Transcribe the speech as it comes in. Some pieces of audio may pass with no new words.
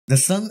The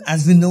sun,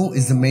 as we know,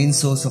 is the main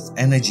source of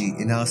energy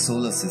in our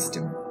solar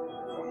system.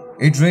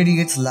 It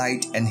radiates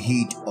light and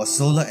heat or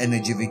solar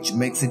energy, which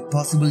makes it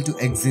possible to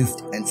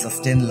exist and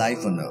sustain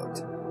life on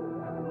Earth.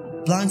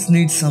 Plants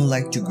need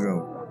sunlight to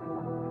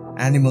grow.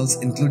 Animals,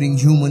 including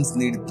humans,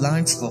 need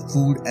plants for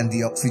food and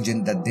the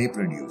oxygen that they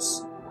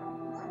produce.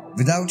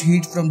 Without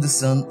heat from the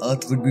sun,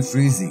 Earth would be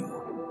freezing.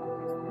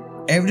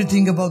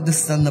 Everything about the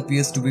sun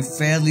appears to be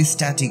fairly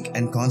static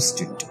and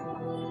constant.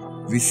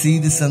 We see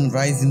the sun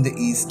rise in the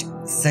east,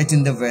 set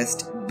in the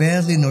west,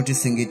 barely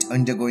noticing it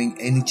undergoing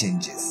any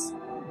changes.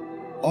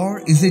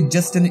 Or is it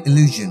just an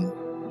illusion?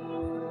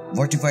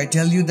 What if I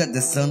tell you that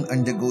the sun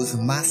undergoes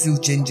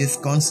massive changes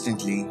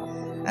constantly,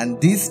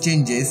 and these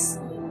changes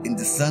in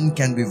the sun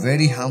can be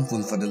very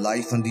harmful for the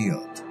life on the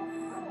Earth?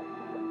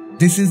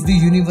 This is the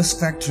Universe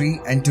Factory,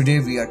 and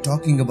today we are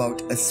talking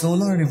about a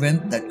solar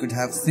event that could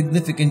have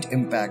significant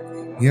impact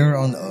here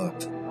on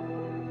Earth.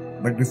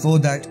 But before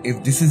that,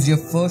 if this is your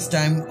first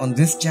time on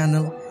this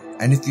channel,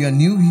 and if you are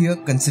new here,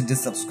 consider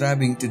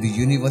subscribing to the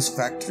Universe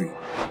Factory.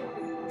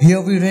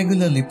 Here we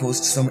regularly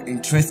post some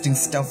interesting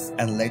stuff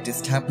and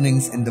latest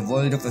happenings in the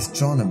world of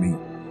astronomy.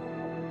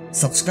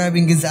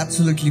 Subscribing is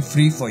absolutely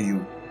free for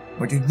you,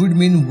 but it would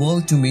mean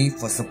world to me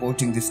for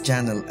supporting this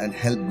channel and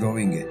help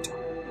growing it.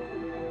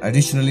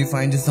 Additionally,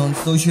 find us on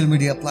social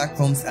media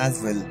platforms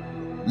as well,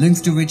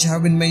 links to which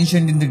have been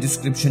mentioned in the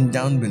description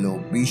down below.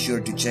 Be sure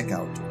to check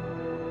out.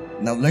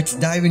 Now let's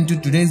dive into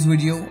today's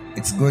video.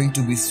 It's going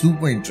to be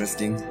super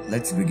interesting.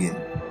 Let's begin.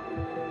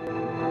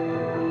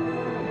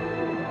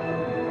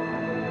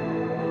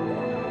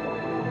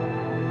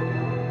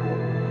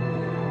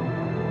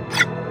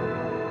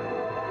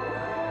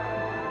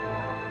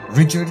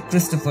 Richard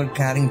Christopher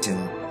Carrington,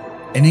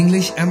 an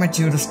English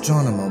amateur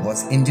astronomer,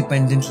 was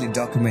independently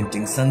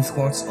documenting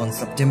sunspots on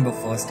September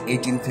 1,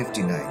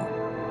 1859.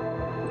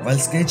 While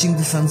sketching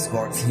the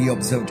sunspots, he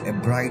observed a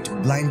bright,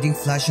 blinding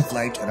flash of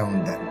light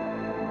around them.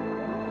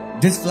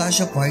 This flash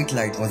of white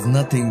light was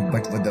nothing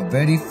but the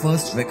very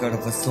first record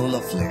of a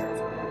solar flare.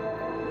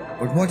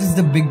 But what is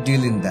the big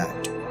deal in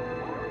that?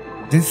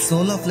 This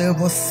solar flare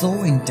was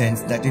so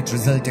intense that it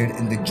resulted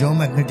in the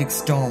geomagnetic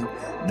storm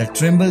that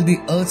trembled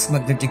the Earth's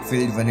magnetic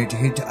field when it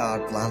hit our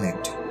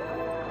planet.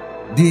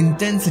 The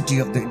intensity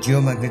of the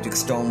geomagnetic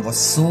storm was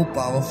so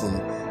powerful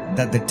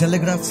that the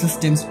telegraph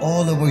systems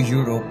all over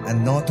Europe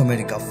and North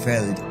America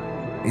failed,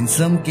 in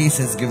some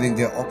cases giving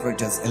their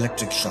operators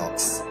electric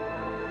shocks.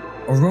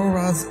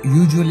 Auroras,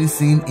 usually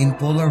seen in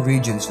polar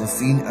regions, were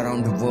seen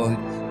around the world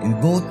in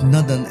both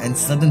northern and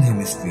southern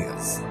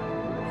hemispheres.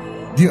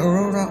 The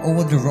aurora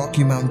over the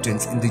Rocky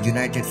Mountains in the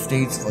United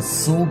States was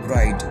so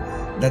bright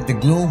that the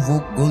glow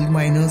woke gold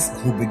miners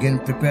who began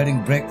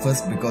preparing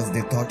breakfast because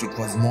they thought it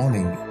was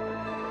morning.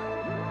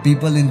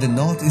 People in the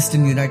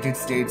northeastern United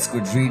States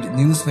could read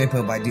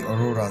newspaper by the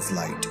aurora's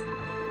light.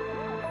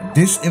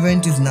 This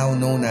event is now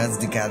known as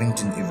the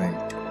Carrington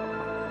Event.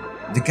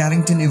 The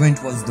Carrington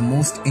Event was the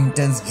most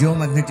intense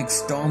geomagnetic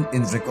storm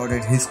in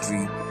recorded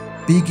history,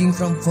 peaking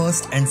from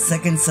 1st and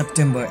 2nd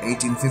September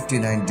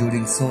 1859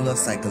 during solar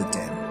cycle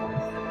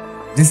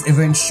 10. This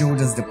event showed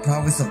us the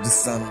prowess of the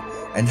sun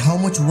and how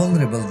much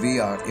vulnerable we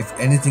are if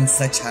anything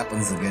such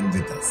happens again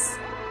with us.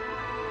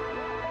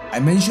 I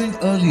mentioned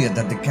earlier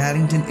that the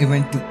Carrington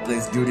Event took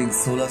place during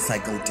solar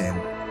cycle 10.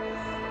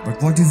 But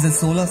what is the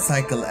solar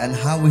cycle and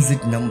how is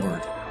it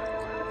numbered?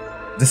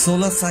 The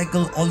solar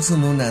cycle, also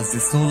known as the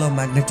solar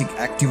magnetic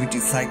activity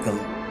cycle,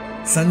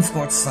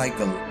 sunspot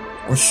cycle,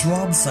 or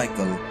Schwabe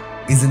cycle,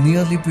 is a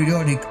nearly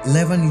periodic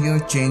 11-year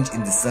change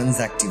in the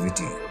sun's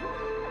activity.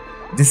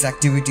 This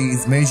activity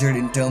is measured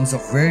in terms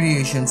of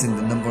variations in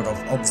the number of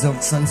observed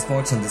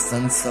sunspots on the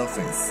sun's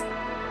surface.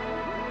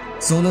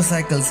 Solar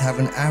cycles have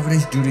an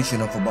average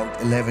duration of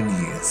about 11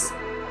 years.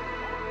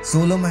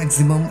 Solar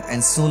maximum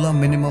and solar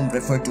minimum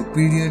refer to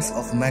periods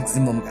of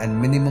maximum and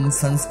minimum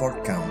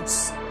sunspot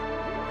counts.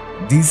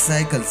 These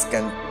cycles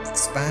can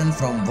span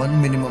from one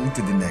minimum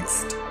to the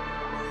next.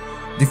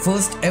 The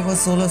first ever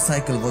solar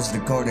cycle was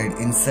recorded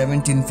in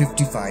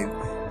 1755,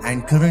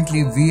 and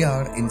currently we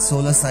are in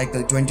solar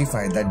cycle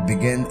 25 that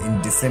began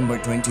in December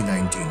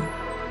 2019.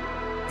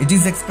 It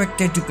is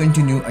expected to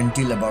continue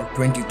until about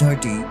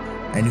 2030,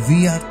 and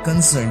we are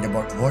concerned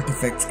about what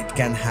effects it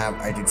can have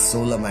at its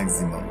solar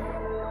maximum.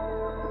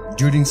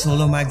 During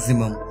solar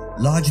maximum,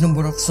 large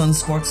number of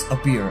sunspots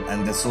appear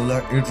and the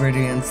solar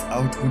irradiance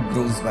output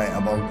grows by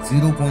about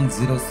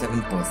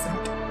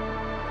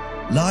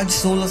 0.07%. Large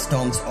solar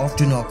storms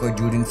often occur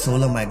during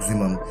solar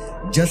maximum,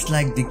 just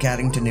like the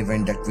Carrington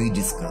event that we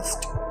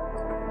discussed.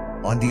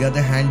 On the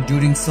other hand,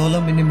 during solar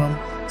minimum,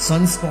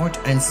 sunspot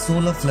and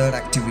solar flare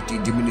activity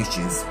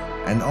diminishes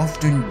and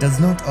often does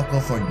not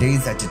occur for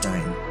days at a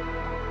time.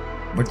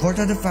 But what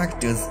are the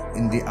factors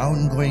in the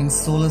ongoing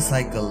solar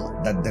cycle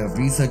that the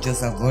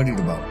researchers are worried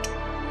about?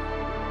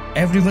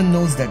 Everyone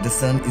knows that the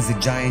sun is a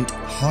giant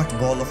hot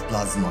ball of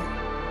plasma,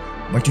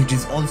 but it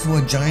is also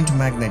a giant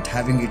magnet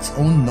having its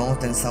own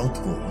north and south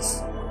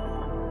poles.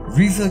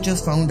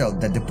 Researchers found out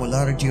that the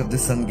polarity of the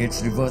sun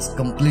gets reversed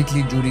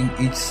completely during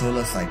each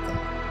solar cycle.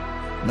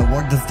 Now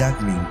what does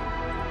that mean?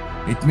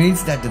 It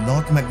means that the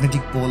north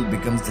magnetic pole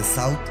becomes the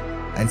south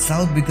and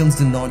south becomes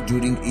the north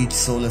during each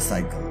solar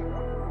cycle.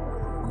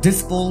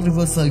 This pole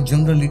reversal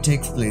generally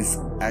takes place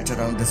at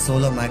around the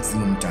solar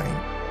maximum time.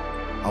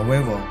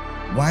 However,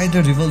 why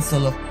the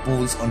reversal of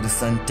poles on the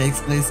sun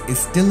takes place is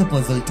still a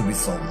puzzle to be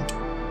solved.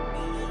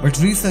 But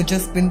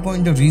researchers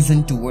pinpoint the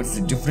reason towards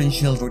the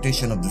differential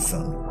rotation of the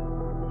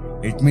sun.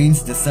 It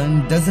means the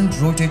sun doesn't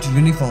rotate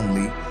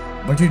uniformly,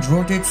 but it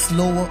rotates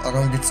slower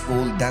around its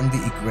pole than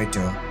the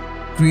equator,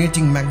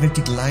 creating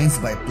magnetic lines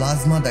by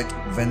plasma that,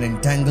 when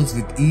entangles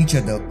with each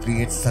other,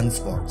 creates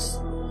sunspots.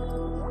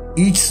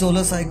 Each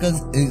solar cycle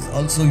is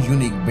also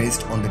unique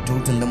based on the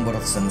total number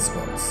of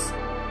sunspots.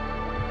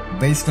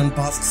 Based on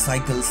past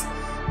cycles,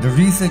 the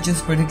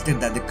researchers predicted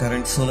that the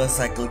current solar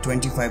cycle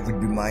 25 would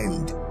be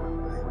mild.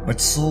 But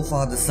so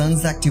far the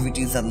sun's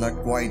activities are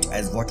not quite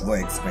as what were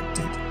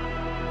expected.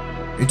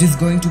 It is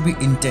going to be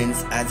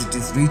intense as it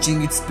is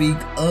reaching its peak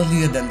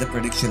earlier than the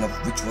prediction of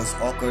which was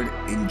occurred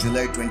in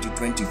July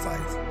 2025.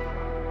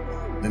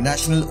 The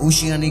National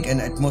Oceanic and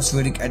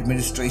Atmospheric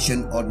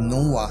Administration, or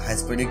NOAA,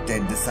 has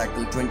predicted the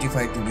cycle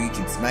 25 to reach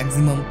its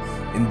maximum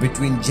in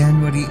between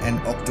January and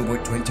October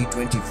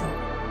 2024.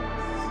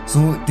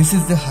 So this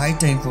is the high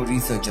time for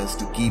researchers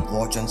to keep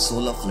watch on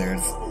solar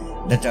flares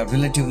that are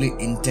relatively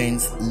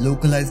intense,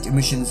 localized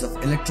emissions of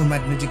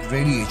electromagnetic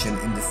radiation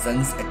in the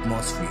sun's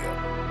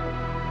atmosphere.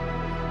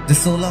 The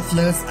solar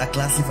flares are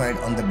classified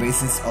on the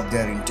basis of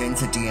their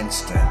intensity and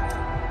strength.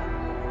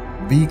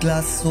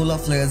 B-class solar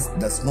flares,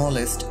 the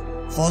smallest,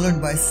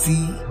 followed by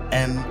C,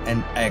 M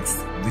and X,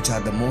 which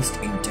are the most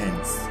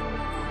intense.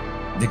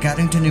 The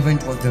Carrington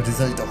Event was the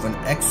result of an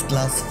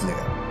X-class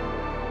flare.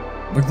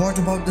 But what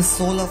about the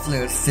solar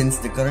flares since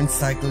the current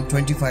cycle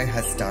 25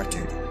 has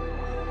started?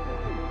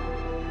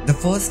 The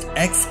first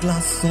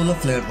X-class solar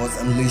flare was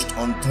unleashed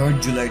on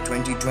 3rd July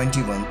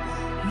 2021.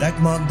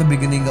 That marked the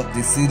beginning of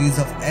the series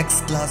of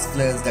X-class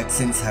flares that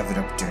since have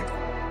erupted.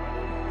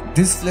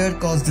 This flare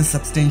caused a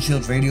substantial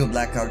radio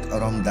blackout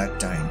around that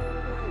time.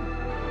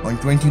 On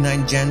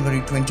 29 January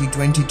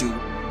 2022,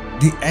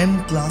 the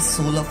M-class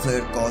solar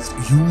flare caused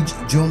a huge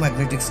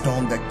geomagnetic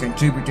storm that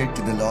contributed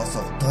to the loss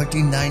of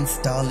 39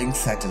 Starlink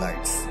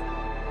satellites.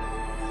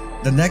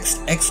 The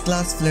next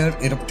X-class flare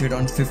erupted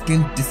on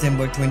 15th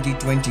December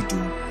 2022,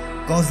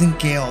 causing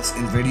chaos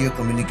in radio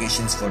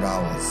communications for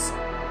hours.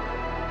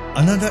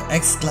 Another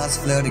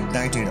X-class flare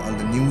ignited on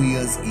the New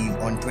Year's Eve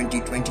on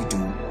 2022,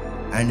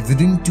 and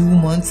within 2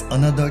 months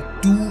another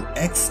 2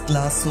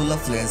 X-class solar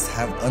flares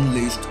have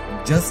unleashed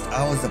just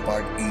hours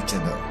apart each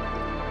other.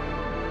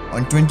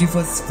 On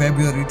 21st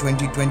February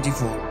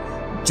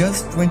 2024,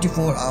 just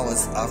 24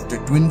 hours after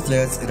twin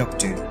flares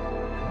erupted,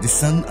 the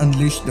sun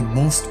unleashed the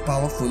most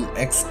powerful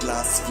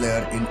X-class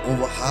flare in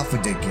over half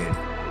a decade.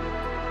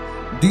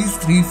 These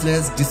 3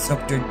 flares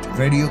disrupted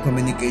radio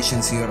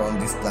communications here on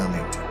this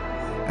planet,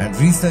 and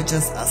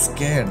researchers are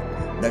scared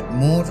that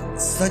more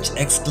such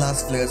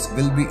X-class flares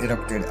will be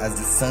erupted as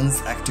the sun's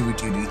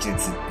activity reaches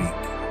its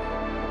peak.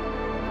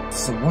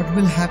 So what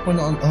will happen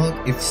on Earth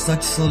if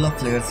such solar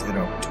flares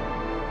erupt?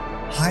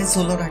 High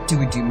solar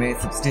activity may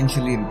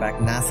substantially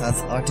impact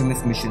NASA's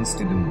Artemis missions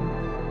to the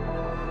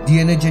moon. The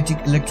energetic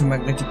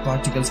electromagnetic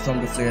particles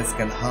from the flares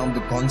can harm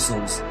the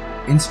consoles,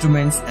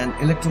 instruments and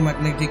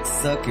electromagnetic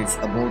circuits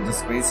aboard the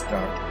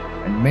spacecraft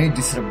and may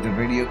disrupt the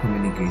radio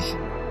communication.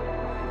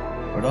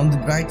 But on the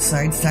bright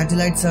side,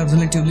 satellites are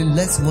relatively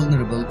less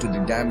vulnerable to the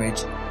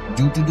damage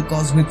due to the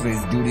cosmic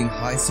rays during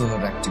high solar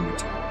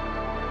activity.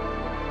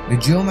 The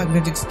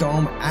geomagnetic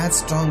storm, as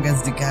strong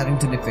as the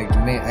Carrington effect,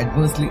 may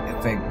adversely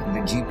affect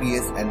the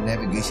GPS and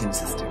navigation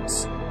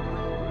systems.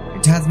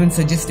 It has been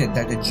suggested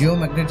that a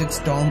geomagnetic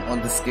storm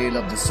on the scale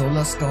of the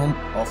solar storm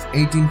of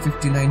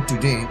 1859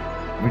 today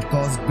would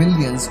cause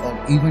billions or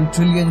even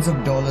trillions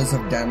of dollars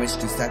of damage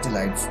to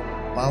satellites,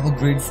 power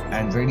grids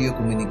and radio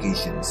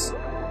communications.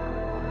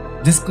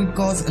 This could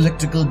cause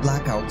electrical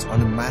blackouts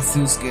on a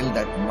massive scale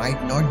that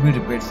might not be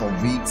repaired for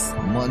weeks,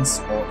 months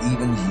or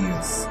even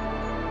years.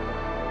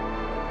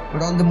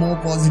 But on the more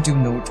positive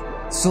note,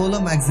 solar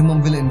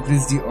maximum will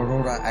increase the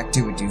aurora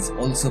activities,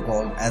 also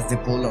called as the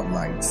polar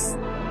lights.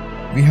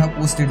 We have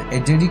posted a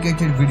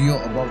dedicated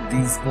video about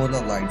these polar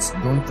lights,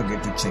 don't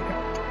forget to check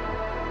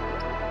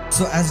out.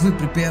 So as we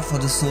prepare for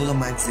the solar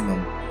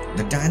maximum,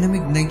 the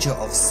dynamic nature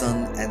of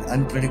sun and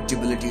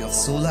unpredictability of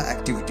solar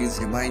activities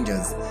remind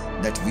us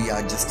that we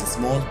are just a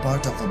small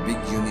part of a big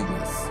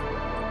universe.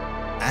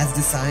 As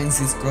the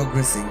science is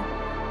progressing,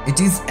 it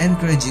is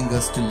encouraging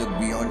us to look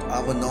beyond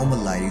our normal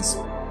lives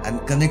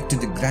and connect to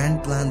the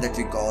grand plan that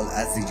we call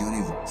as the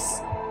universe.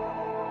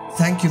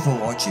 Thank you for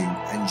watching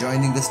and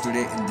joining us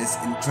today in this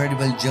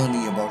incredible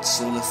journey about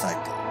solar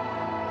cycle.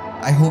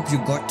 I hope you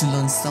got to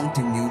learn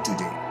something new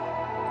today.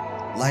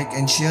 Like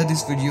and share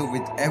this video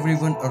with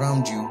everyone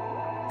around you.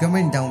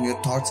 Comment down your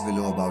thoughts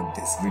below about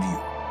this video.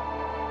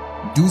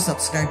 Do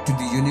subscribe to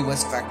the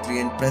Universe Factory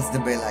and press the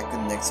bell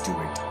icon next to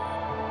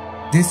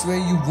it. This way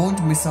you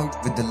won't miss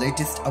out with the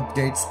latest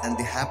updates and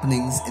the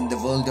happenings in the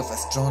world of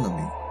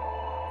astronomy.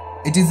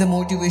 It is a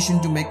motivation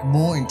to make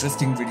more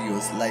interesting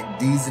videos like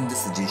these in the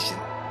suggestion.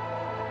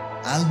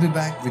 I'll be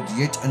back with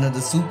yet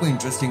another super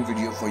interesting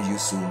video for you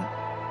soon.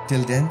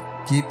 Till then,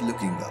 keep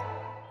looking up.